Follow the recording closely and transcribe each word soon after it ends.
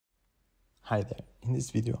Hi there, in this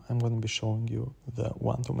video I'm going to be showing you the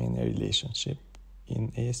one-to-many relationship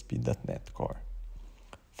in ASP.NET Core.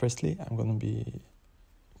 Firstly, I'm going to be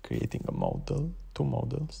creating a model, two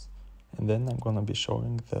models, and then I'm going to be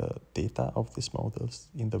showing the data of these models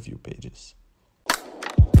in the view pages.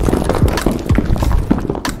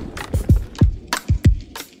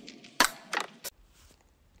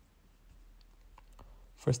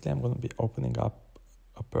 Firstly, I'm going to be opening up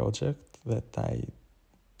a project that I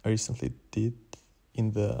recently did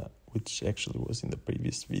which actually was in the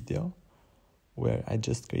previous video, where I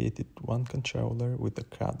just created one controller with the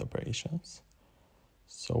CRUD operations.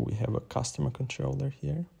 So we have a customer controller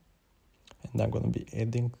here, and I'm going to be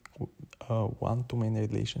adding a one-to-many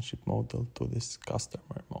relationship model to this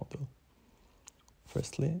customer model.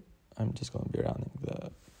 Firstly, I'm just going to be running the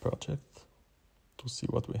project to see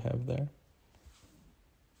what we have there.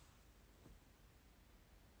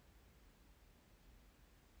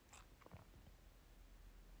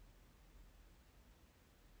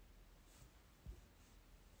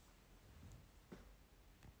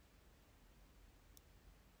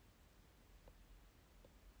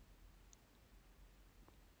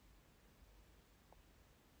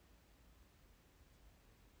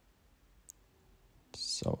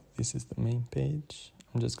 So this is the main page.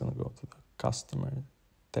 I'm just going to go to the customer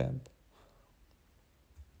tab.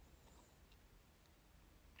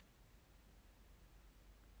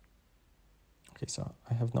 Okay, so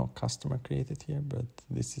I have no customer created here, but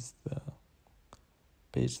this is the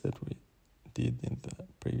page that we did in the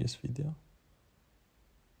previous video.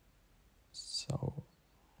 So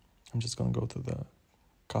I'm just going to go to the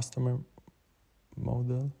customer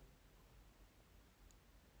model.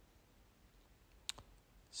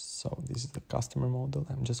 So this is the customer model.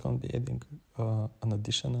 I'm just going to be adding an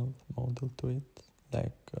additional model to it,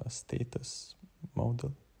 like a status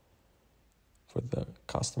model for the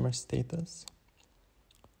customer status.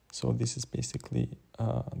 So this is basically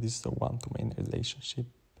this is a one-to-many relationship,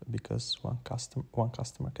 because one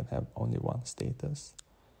customer can have only one status,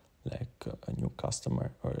 like a new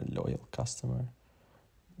customer or a loyal customer,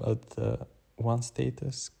 but one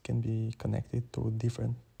status can be connected to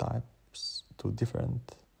different types, to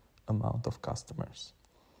different amount of customers.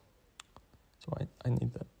 So I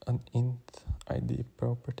need an int ID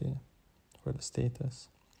property for the status.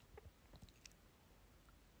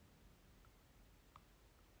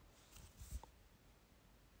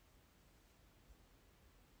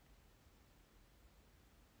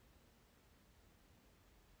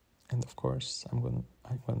 And of course, I'm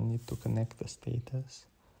gonna need to connect the status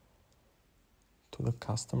to the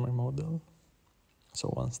customer model. So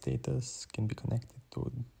one status can be connected to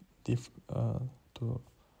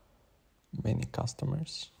many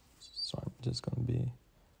customers. So I'm just gonna be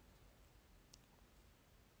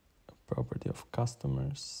a property of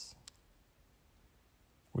customers,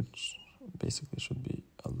 which basically should be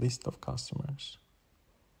a list of customers.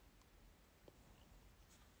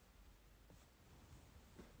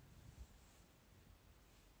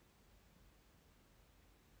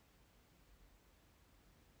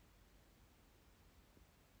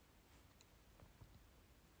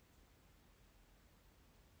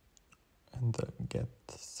 And the get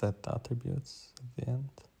set attributes at the end.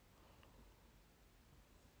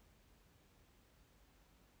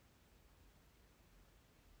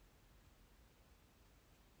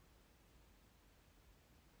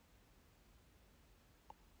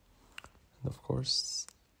 And of course,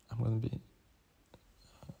 I'm going to be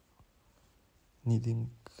needing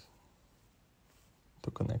to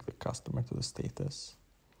connect the customer to the status.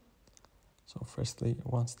 So firstly,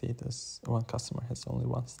 one customer has only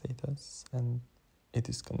one status, and it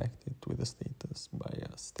is connected with the status by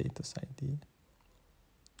a status ID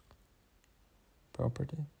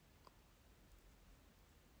property.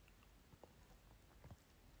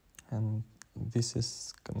 And this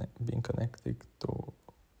is being connected to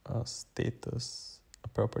a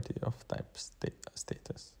property of type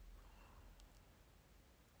status.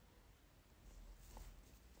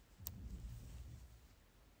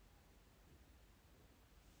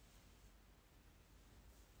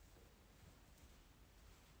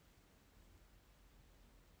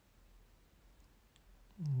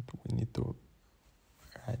 And we need to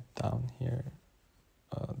write down here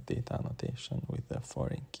a data annotation with a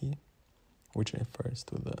foreign key, which refers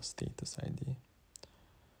to the status ID.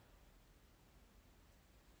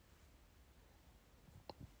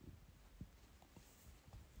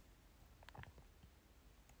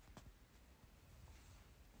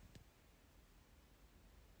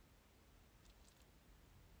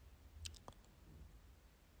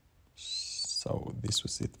 So this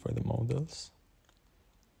was it for the models.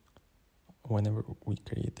 whenever we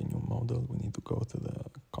create a new model, we need to go to the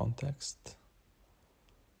context.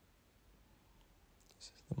 This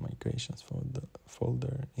is the migrations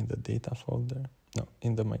folder, in the data folder. No,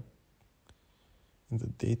 in the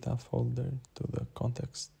data folder to the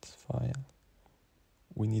context file.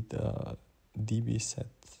 We need a DB set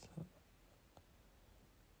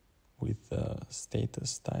with the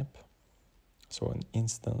status type. So an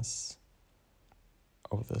instance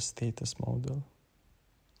of the status model.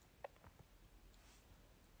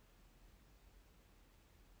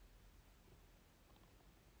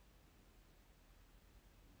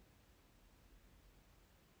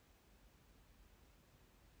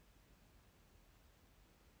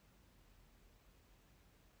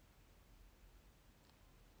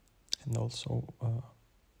 And also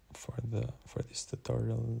for this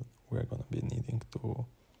tutorial, we're going to be needing to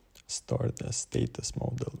store the status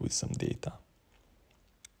model with some data,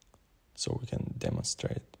 so we can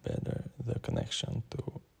demonstrate better the connection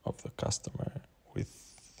of the customer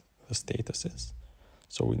with the statuses.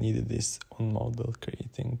 So we needed this onModel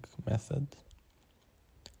creating method.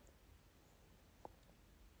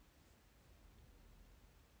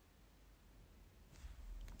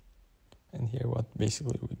 And here what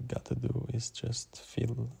basically we got to do is just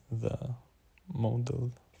fill the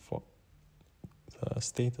model, for the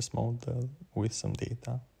status model, with some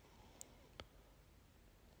data.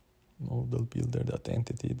 Model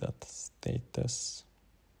builder.entity.status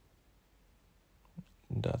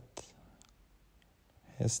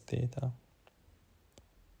has data.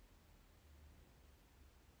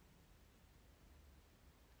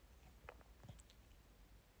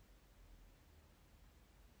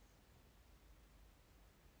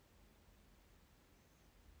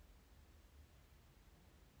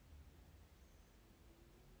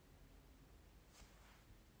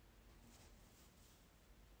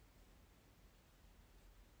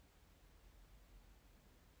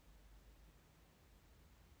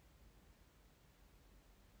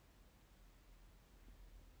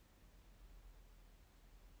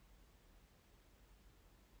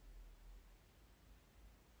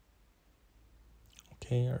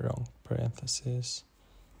 Okay, around parentheses.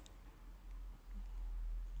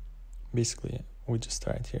 Basically, we just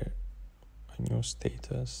write here a new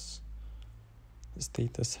status. The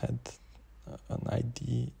status had an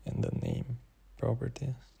ID and a name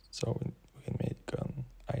property. So we can make an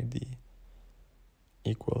ID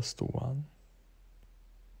equals to 1.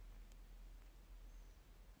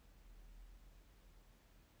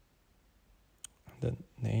 The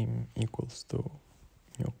name equals to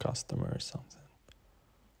new customer or something.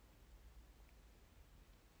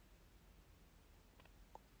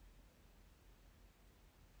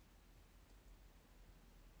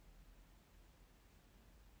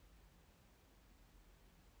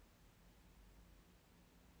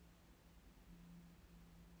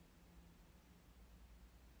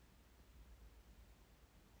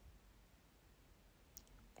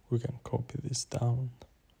 We can copy this down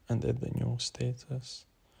and add the new status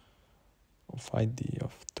of ID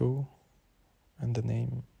of 2, and the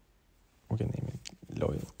name, we can name it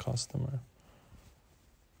loyal customer.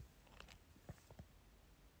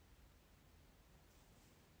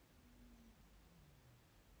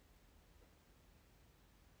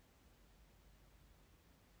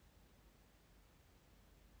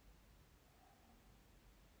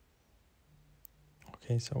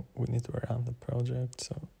 Okay, so we need to run the project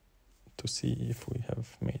to see if we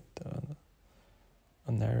have made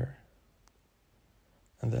an error.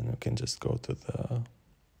 And then we can just go to the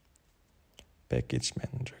package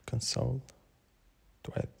manager console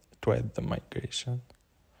to add the migration.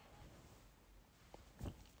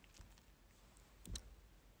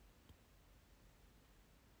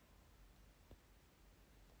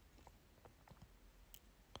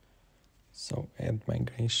 So add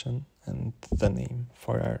migration and the name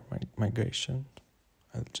for our migration.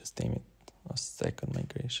 I'll just name it a second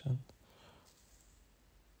migration.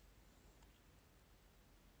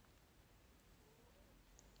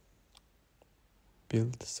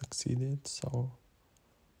 Build succeeded, so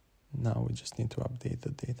now we just need to update the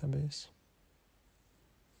database.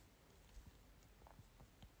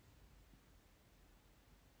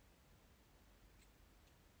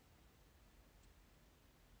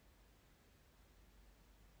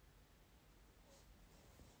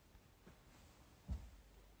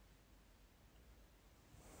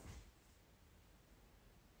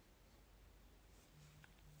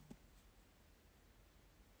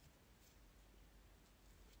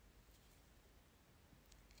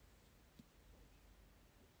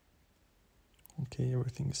 Okay,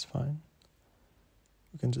 everything is fine.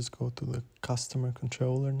 We can just go to the customer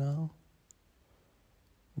controller now.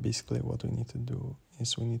 basically what we need to do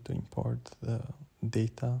is we need to import the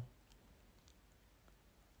data,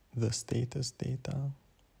 the status data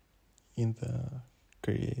in the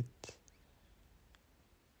create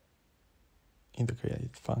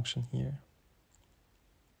function here.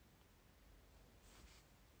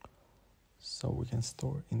 So we can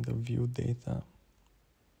store in the view data,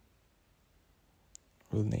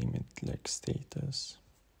 we'll name it like status,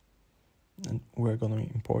 and we're going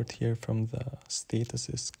to import here from the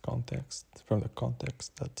statuses context, from the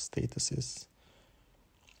context that status is,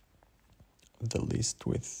 the list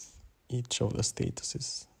with each of the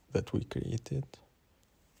statuses that we created.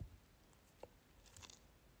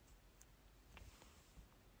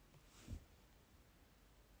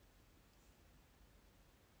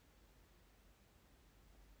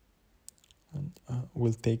 And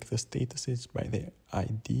we'll take the statuses by their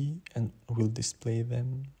ID and we'll display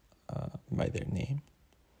them by their name.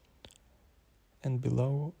 And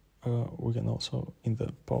below, we can also, in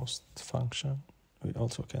the post function, we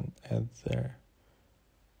also can add there,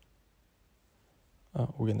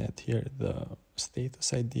 we can add here the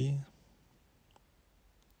status ID,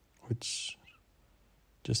 which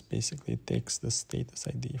just basically takes the status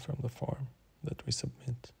ID from the form that we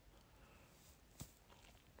submit.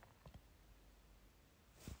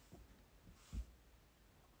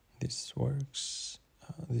 This works.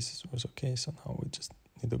 This was okay, so now we just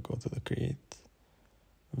need to go to the create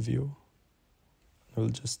view. We'll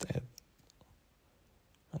just add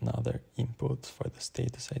another input for the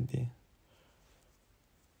status ID.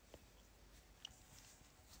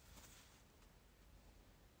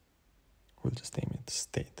 We'll just name it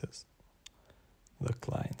status, the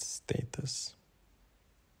client's status.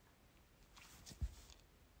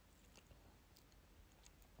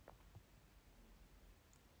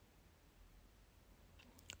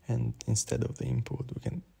 And instead of the input, we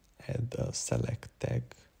can add a select tag.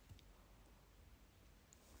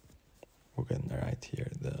 We can write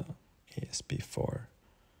here the ASP4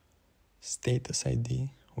 status ID,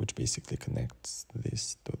 which basically connects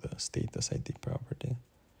this to the status ID property.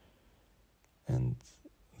 And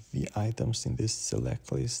the items in this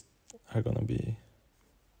select list are going to be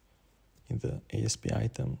in the ASP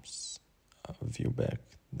items viewback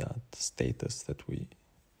that status that we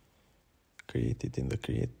created in the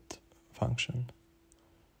create function.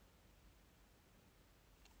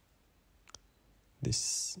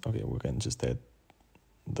 Okay, we can just add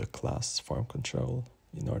the class form control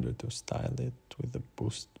in order to style it with the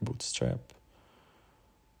bootstrap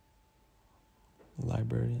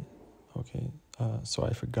library. Okay, so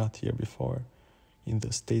I forgot here before, in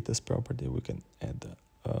the status property we can add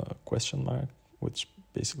a question mark, which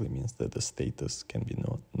basically means that the status can be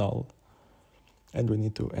null. And we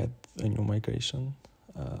need to add a new migration.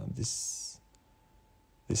 This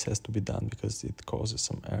has to be done because it causes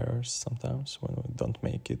some errors sometimes when we don't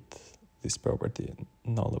make this property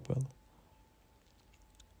nullable.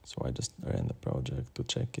 So I just ran the project to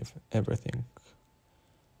check if everything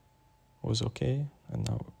was okay, and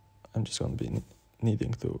now I'm just going to be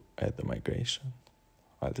needing to add the migration.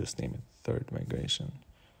 I'll just name it third migration.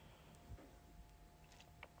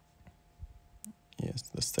 Yes,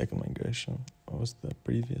 the second migration was the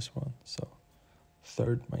previous one, so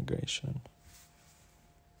third migration.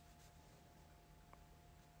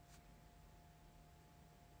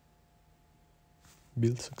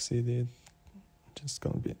 Build succeeded. Just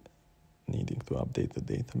gonna be needing to update the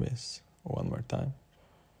database one more time.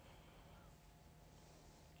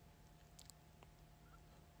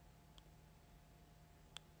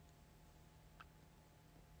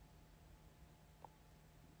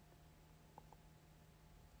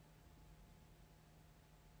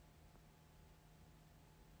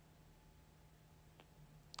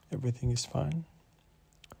 Everything is fine.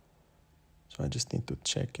 So I just need to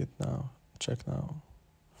check now.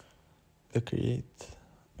 The create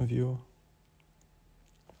view.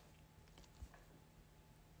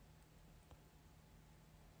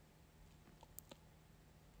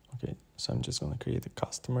 Okay, so I'm just gonna create a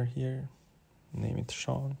customer here, name it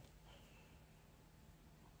Sean,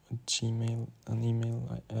 an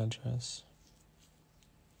email address.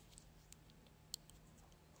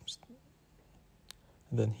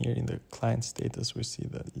 And then here in the client status, we see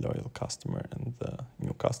the loyal customer and the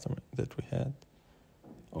new customer that we had.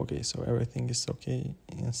 Okay, so everything is okay.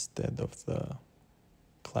 Instead of the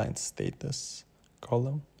client status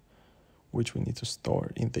column, which we need to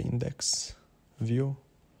store in the index view,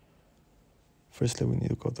 firstly we need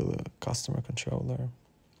to go to the customer controller.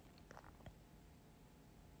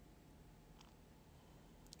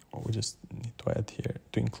 We just need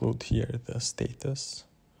to include here the status.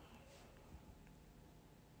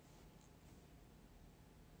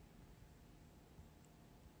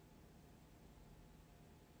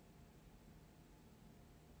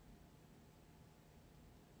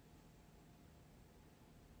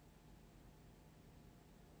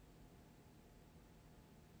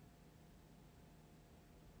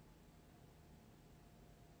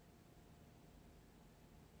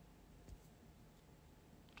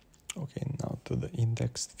 Okay, now to the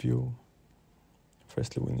indexed view.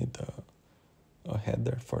 Firstly, we need a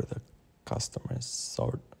header for the customer's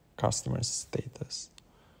status.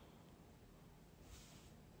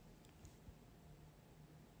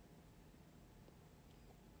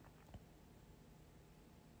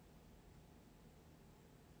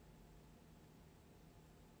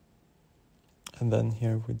 And then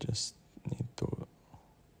here we just need to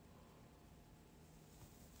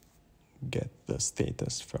get the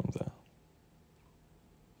status from the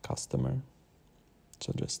customer.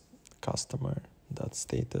 So just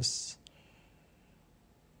customer.status.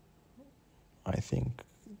 I think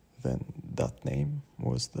then that name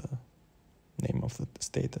was the name of the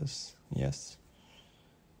status. Yes.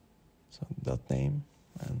 So that name,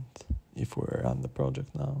 and if we run the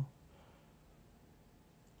project now,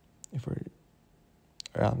 if we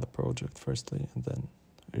run the project firstly and then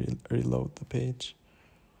reload the page,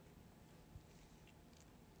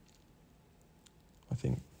 I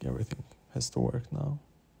think everything has to work now.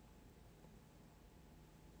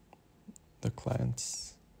 The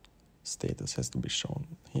client's status has to be shown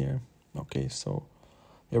here. Okay, so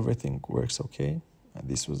everything works okay. And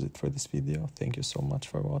this was it for this video. Thank you so much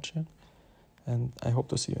for watching, and I hope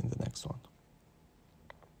to see you in the next one.